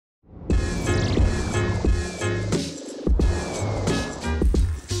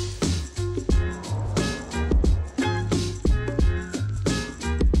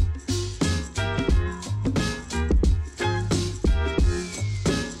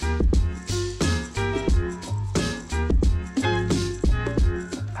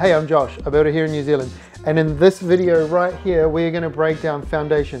Hey, I'm Josh, a builder here in New Zealand, and in this video right here we're going to break down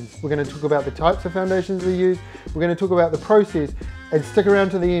foundations. We're going to talk about the types of foundations we use, we're going to talk about the process, and stick around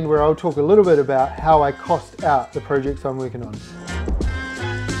to the end where I'll talk a little bit about how I cost out the projects I'm working on.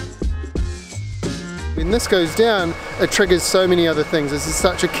 When this goes down, it triggers so many other things. This is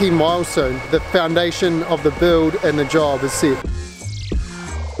such a key milestone. The foundation of the build and the job is set.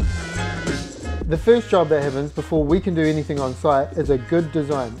 The first job that happens before we can do anything on site is a good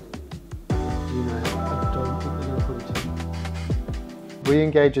design. We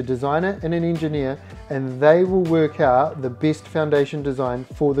engage a designer and an engineer, and they will work out the best foundation design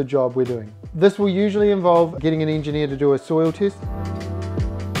for the job we're doing. This will usually involve getting an engineer to do a soil test.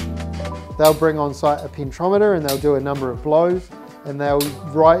 They'll bring on site a pentometer and they'll do a number of blows, and they'll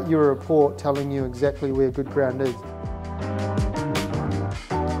write you a report telling you exactly where good ground is.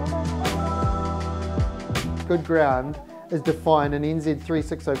 Good ground is defined in NZ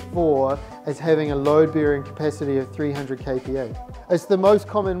 3604 as having a load bearing capacity of 300 kPa. It's the most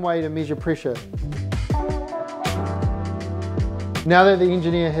common way to measure pressure. Now that the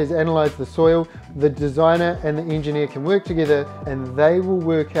engineer has analysed the soil, the designer and the engineer can work together and they will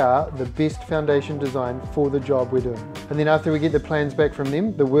work out the best foundation design for the job we're doing. And then after we get the plans back from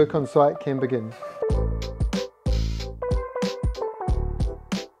them, the work on site can begin.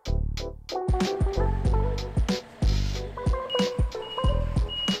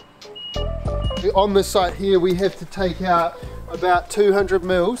 On this site here we have to take out about 200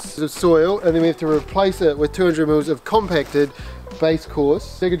 mils of soil, and then we have to replace it with 200 mils of compacted base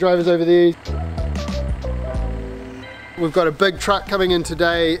course. Digger drivers over there. We've got a big truck coming in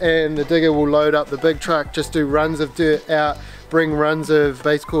today, and the digger will load up the big truck, just do runs of dirt out, bring runs of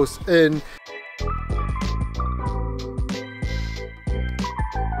base course in.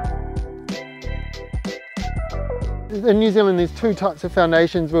 In New Zealand there's two types of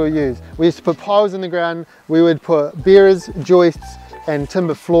foundations we'll use. We used to put piles in the ground, we would put bearers, joists and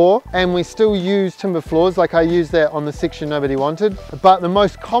timber floor, and we still use timber floors, like I used that on the section nobody wanted. But the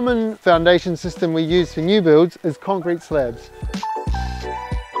most common foundation system we use for new builds is concrete slabs.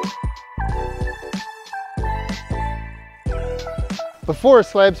 Before a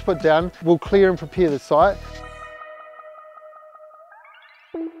slab's put down, we'll clear and prepare the site.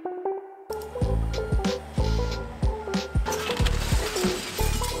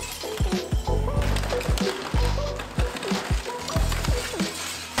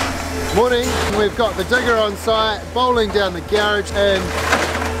 Morning, we've got the digger on site, bowling down the garage, and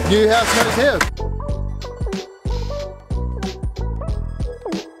new house goes here.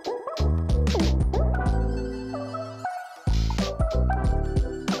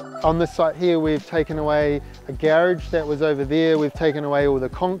 On this site here we've taken away a garage that was over there, we've taken away all the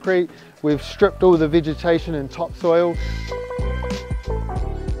concrete, we've stripped all the vegetation and topsoil.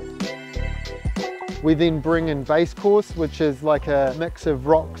 We then bring in base course, which is like a mix of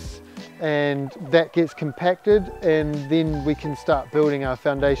rocks, and that gets compacted, and then we can start building our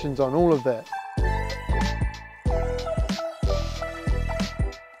foundations on all of that.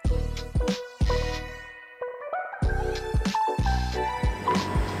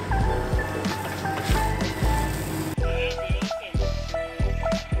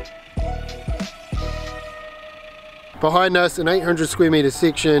 Behind us, an 800 square metre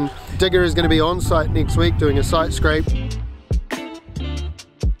section. Digger is going to be on site next week doing a site scrape.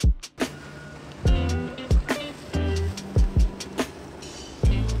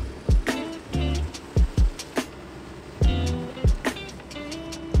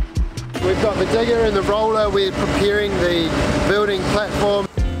 We've got the digger and the roller, we're preparing the building platform.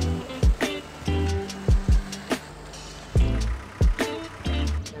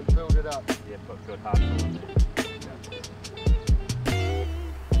 And build it up. Yeah, put good hard on there.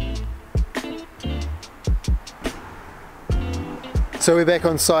 So we're back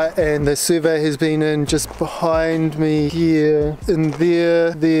on site, and the survey has been in just behind me here, in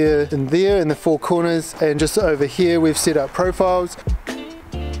there, there, and there, in the four corners, and just over here we've set up profiles.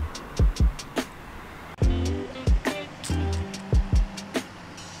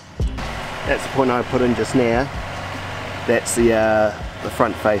 That's the point I put in just now. That's the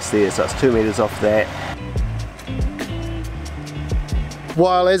front face there, so it's 2 meters off that.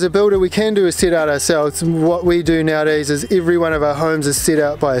 While as a builder we can do a set out ourselves, what we do nowadays is every one of our homes is set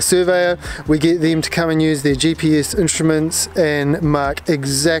out by a surveyor. We get them to come and use their GPS instruments and mark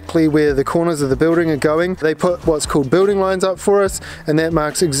exactly where the corners of the building are going. They put what's called building lines up for us, and that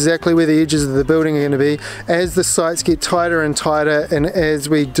marks exactly where the edges of the building are going to be. As the sites get tighter and tighter, and as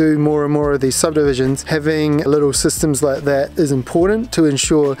we do more and more of these subdivisions, having little systems like that is important to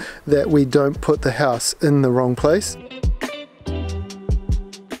ensure that we don't put the house in the wrong place.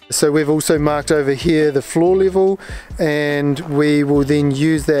 So we've also marked over here the floor level, and we will then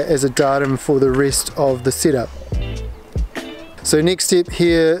use that as a datum for the rest of the setup. So next step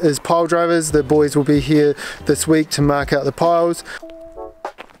here is pile drivers. The boys will be here this week to mark out the piles.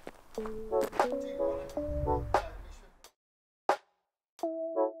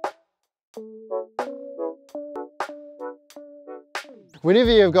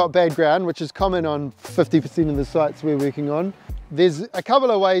 Whenever you've got bad ground, which is common on 50% of the sites we're working on, there's a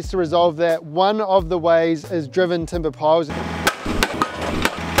couple of ways to resolve that. One of the ways is driven timber piles.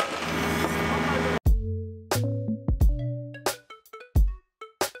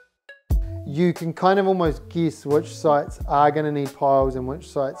 You can kind of almost guess which sites are going to need piles and which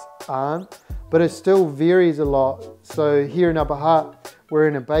sites aren't, but it still varies a lot. So here in Upper Hutt, we're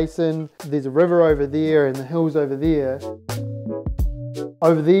in a basin, there's a river over there and the hills over there.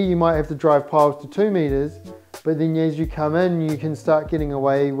 Over there you might have to drive piles to 2 meters, but then as you come in you can start getting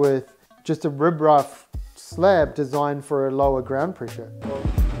away with just a rib-rough slab designed for a lower ground pressure.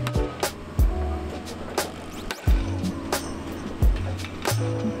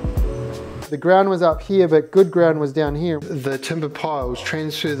 The ground was up here, but good ground was down here. The timber piles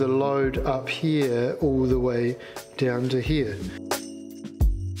transfer the load up here all the way down to here.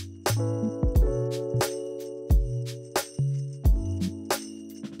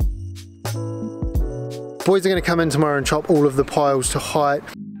 Boys are going to come in tomorrow and chop all of the piles to height.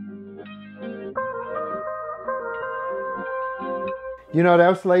 You know what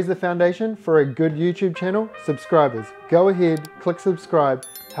else lays the foundation for a good YouTube channel? Subscribers. Go ahead, click subscribe,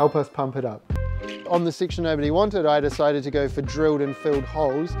 help us pump it up. On the section nobody wanted, I decided to go for drilled and filled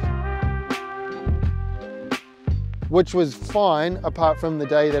holes, which was fine apart from the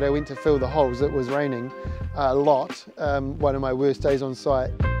day that I went to fill the holes. It was raining a lot, one of my worst days on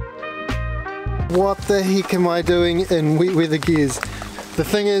site. What the heck am I doing in wet weather gears? The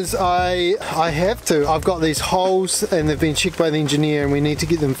thing is, I have to. I've got these holes and they've been checked by the engineer and we need to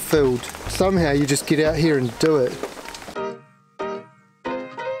get them filled. Somehow you just get out here and do it.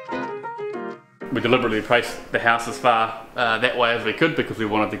 We deliberately placed the house as far that way as we could because we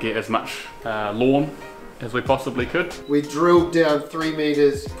wanted to get as much lawn as we possibly could. We drilled down 3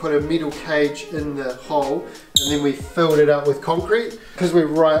 meters, put a metal cage in the hole, and then we filled it up with concrete. Because we're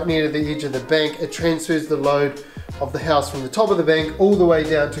right near the edge of the bank, it transfers the load of the house from the top of the bank all the way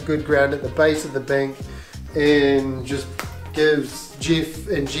down to good ground at the base of the bank, and just gives Jeff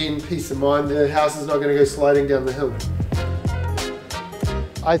and Jen peace of mind. The house is not going to go sliding down the hill.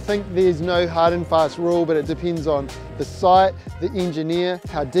 I think there's no hard and fast rule, but it depends on the site, the engineer,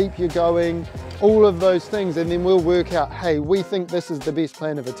 how deep you're going, all of those things, and then we'll work out, hey, we think this is the best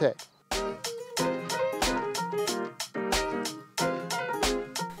plan of attack.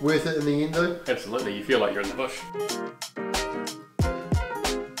 Worth it in the end though? Absolutely, you feel like you're in the bush.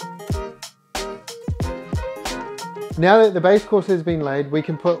 Now that the base course has been laid, we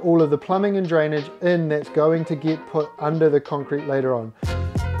can put all of the plumbing and drainage in that's going to get put under the concrete later on.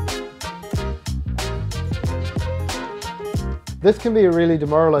 This can be a really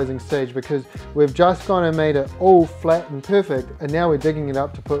demoralizing stage because we've just gone and made it all flat and perfect, and now we're digging it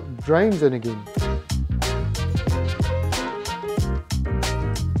up to put drains in again.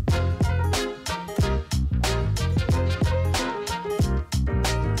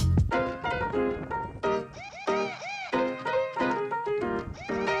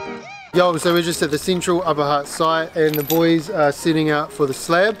 Yo, so we're just at the central Upper Hutt site and the boys are setting out for the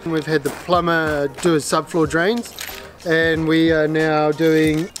slab. We've had the plumber do his subfloor drains and we are now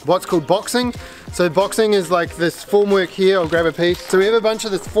doing what's called boxing. So boxing is like this formwork here. I'll grab a piece. So we have a bunch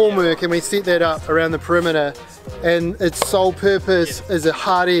of this formwork and we set that up around the perimeter, and its sole purpose is a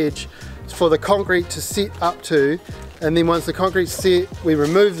hard edge for the concrete to set up to, and then once the concrete's set we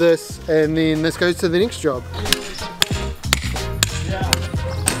remove this and then this goes to the next job.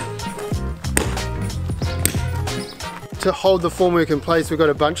 To hold the formwork in place, we've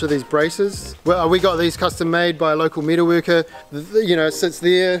got a bunch of these braces. Well, we got these custom made by a local metalworker. You know, it sits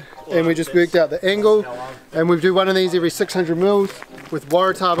there and we just worked out the angle, and we do one of these every 600 mils with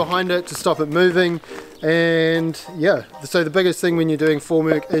Waratah behind it to stop it moving. And yeah, so the biggest thing when you're doing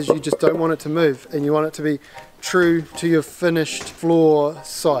formwork is you just don't want it to move and you want it to be true to your finished floor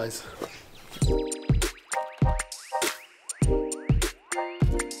size.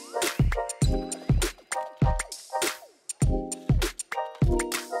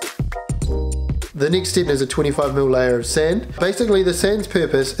 The next step is a 25mm layer of sand. Basically the sand's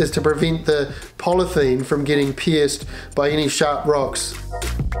purpose is to prevent the polythene from getting pierced by any sharp rocks.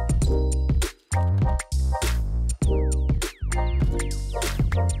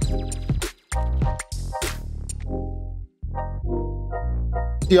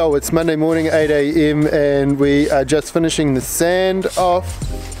 Yo, it's Monday morning, 8 AM, and we are just finishing the sand off.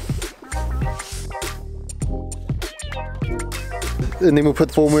 And then we'll put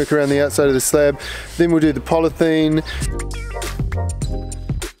the formwork around the outside of the slab. Then we'll do the polythene.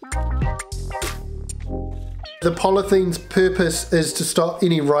 The polythene's purpose is to stop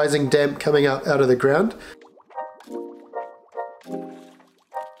any rising damp coming up out of the ground.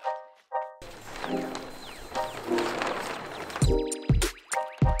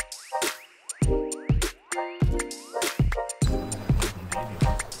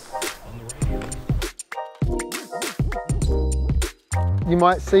 You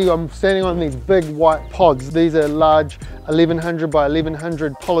might see I'm standing on these big white pods. These are large 1100 by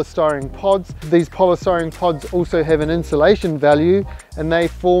 1100 polystyrene pods. These polystyrene pods also have an insulation value, and they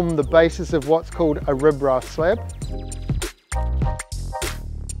form the basis of what's called a riprap slab.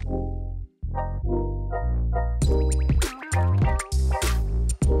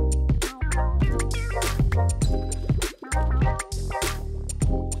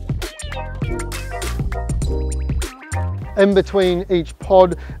 In between each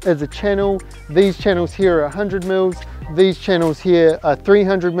pod is a channel. These channels here are 100 mils. These channels here are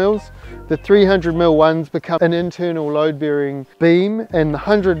 300 mils. The 300 mil ones become an internal load bearing beam, and the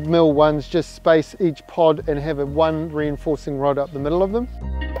 100 mil ones just space each pod and have one reinforcing rod up the middle of them.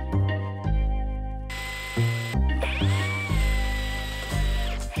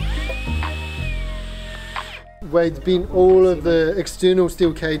 Wade's bent all of the external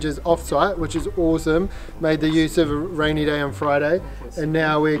steel cages off-site, which is awesome. Made the use of a rainy day on Friday, and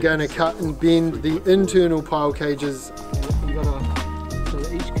now we're going to cut and bend the internal pile cages. And you got so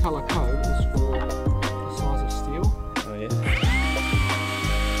each colour code is for the size of steel. Oh yeah.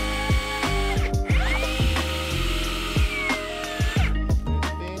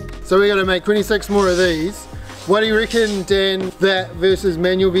 So we're going to make 26 more of these. What do you reckon, Dan, that versus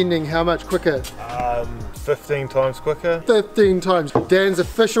manual bending, how much quicker? 15 times quicker. 15 times. Dan's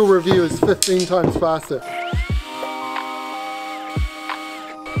official review is 15 times faster.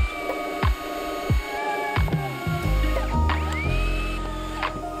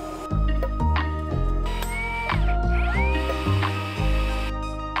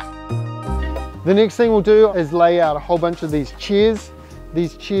 The next thing we'll do is lay out a whole bunch of these chairs.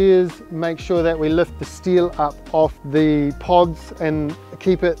 These chairs make sure that we lift the steel up off the pods and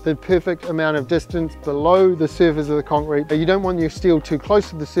keep it the perfect amount of distance below the surface of the concrete. You don't want your steel too close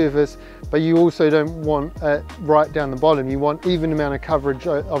to the surface, but you also don't want it right down the bottom. You want even amount of coverage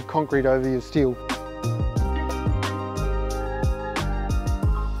of concrete over your steel.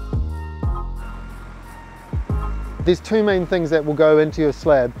 There's two main things that will go into your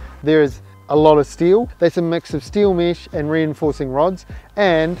slab. There is a lot of steel. That's a mix of steel mesh and reinforcing rods,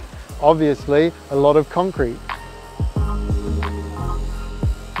 and obviously a lot of concrete.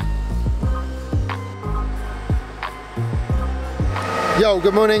 Yo,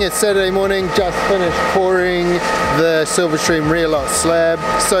 good morning, it's Saturday morning, just finished pouring the Silverstream rear lot slab.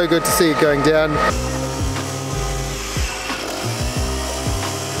 So good to see it going down.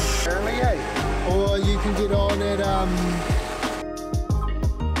 Or you can get on at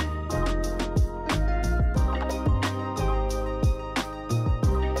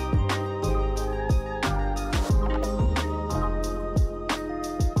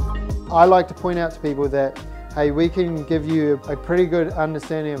I like to point out to people that, hey, we can give you a pretty good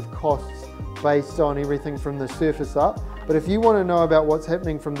understanding of costs based on everything from the surface up. But if you want to know about what's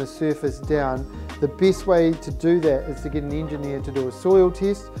happening from the surface down, the best way to do that is to get an engineer to do a soil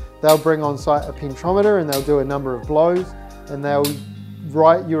test. They'll bring on site a pentrometer and they'll do a number of blows, and they'll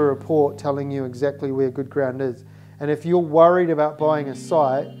write you a report telling you exactly where good ground is. And if you're worried about buying a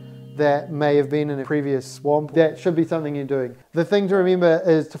site that may have been in a previous swamp, that should be something you're doing. The thing to remember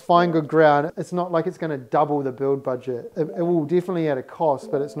is to find good ground. It's not like it's going to double the build budget. It will definitely add a cost,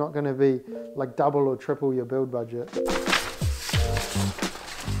 but it's not going to be like double or triple your build budget.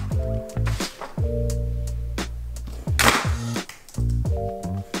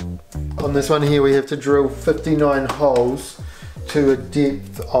 On this one here, we have to drill 59 holes to a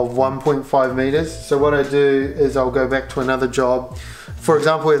depth of 1.5 meters. So what I do is I'll go back to another job. For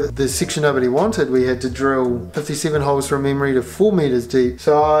example, the section nobody wanted, we had to drill 57 holes from memory to 4 meters deep.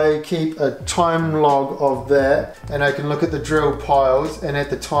 So I keep a time log of that, and I can look at the drill piles, and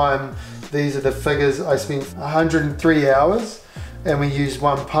at the time, these are the figures. I spent 103 hours, and we used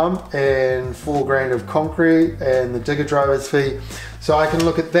one pump and 4 grand of concrete and the digger driver's fee. So I can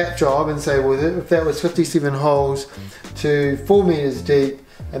look at that job and say, well, if that was 57 holes to 4 meters deep,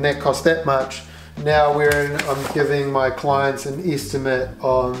 and that cost that much, now I'm giving my clients an estimate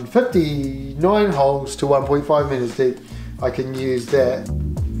on 59 holes to 1.5 meters deep. I can use that.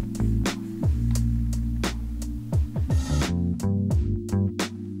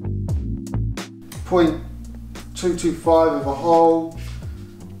 0.225 of a hole,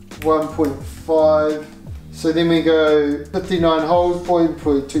 1.5. So then we go 59 holes,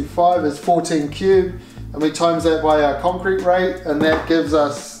 0.25 is 14 cube, and we times that by our concrete rate, and that gives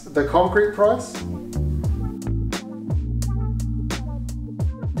us the concrete price.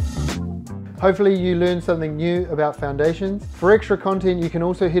 Hopefully you learned something new about foundations. For extra content, you can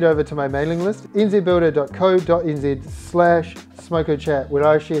also head over to my mailing list, nzbuilder.co.nz/SmokoChat, where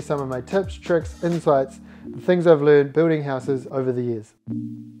I share some of my tips, tricks, insights, the things I've learned building houses over the years.